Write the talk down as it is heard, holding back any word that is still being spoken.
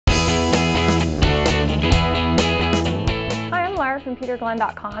from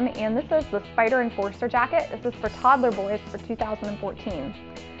peterglenn.com, and this is the Spyder Enforcer jacket. This is for toddler boys for 2014.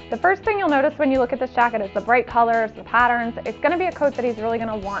 The first thing you'll notice when you look at this jacket is the bright colors, the patterns. It's going to be a coat that he's really going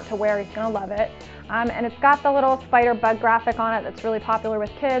to want to wear. He's going to love it. And it's got the little spider bug graphic on it that's really popular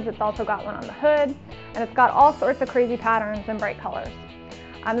with kids. It's also got one on the hood, and it's got all sorts of crazy patterns and bright colors.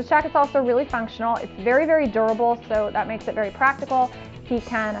 This jacket's also really functional. It's very, very durable, so that makes it very practical. He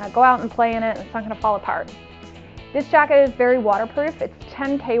can go out and play in it, and it's not going to fall apart. This jacket is very waterproof. It's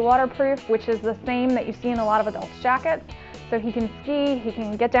 10K waterproof, which is the same that you see in a lot of adults' jackets. So he can ski, he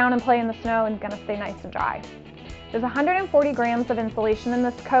can get down and play in the snow, and it's going to stay nice and dry. There's 140 grams of insulation in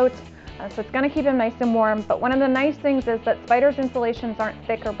this coat, so it's going to keep him nice and warm. But one of the nice things is that Spyder's insulations aren't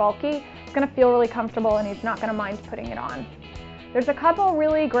thick or bulky. It's going to feel really comfortable, and he's not going to mind putting it on. There's a couple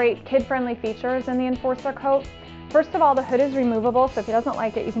really great kid-friendly features in the Enforcer coat. First of all, the hood is removable, so if he doesn't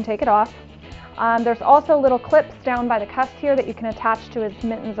like it, you can take it off. There's also little clips down by the cuffs here that you can attach to his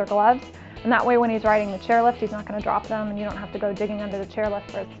mittens or gloves. And that way when he's riding the chairlift, he's not going to drop them and you don't have to go digging under the chairlift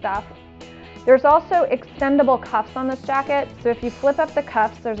for his stuff. There's also extendable cuffs on this jacket, so if you flip up the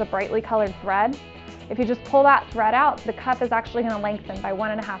cuffs, there's a brightly colored thread. If you just pull that thread out, the cuff is actually going to lengthen by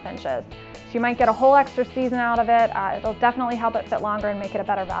 1.5 inches. So you might get a whole extra season out of it. It'll definitely help it fit longer and make it a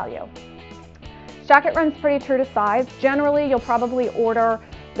better value. This jacket runs pretty true to size. Generally, you'll probably order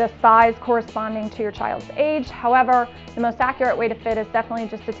the size corresponding to your child's age. However, the most accurate way to fit is definitely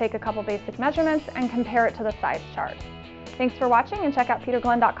just to take a couple basic measurements and compare it to the size chart. Thanks for watching, and check out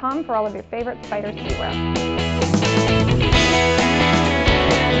peterglenn.com for all of your favorite Spyder ski wear.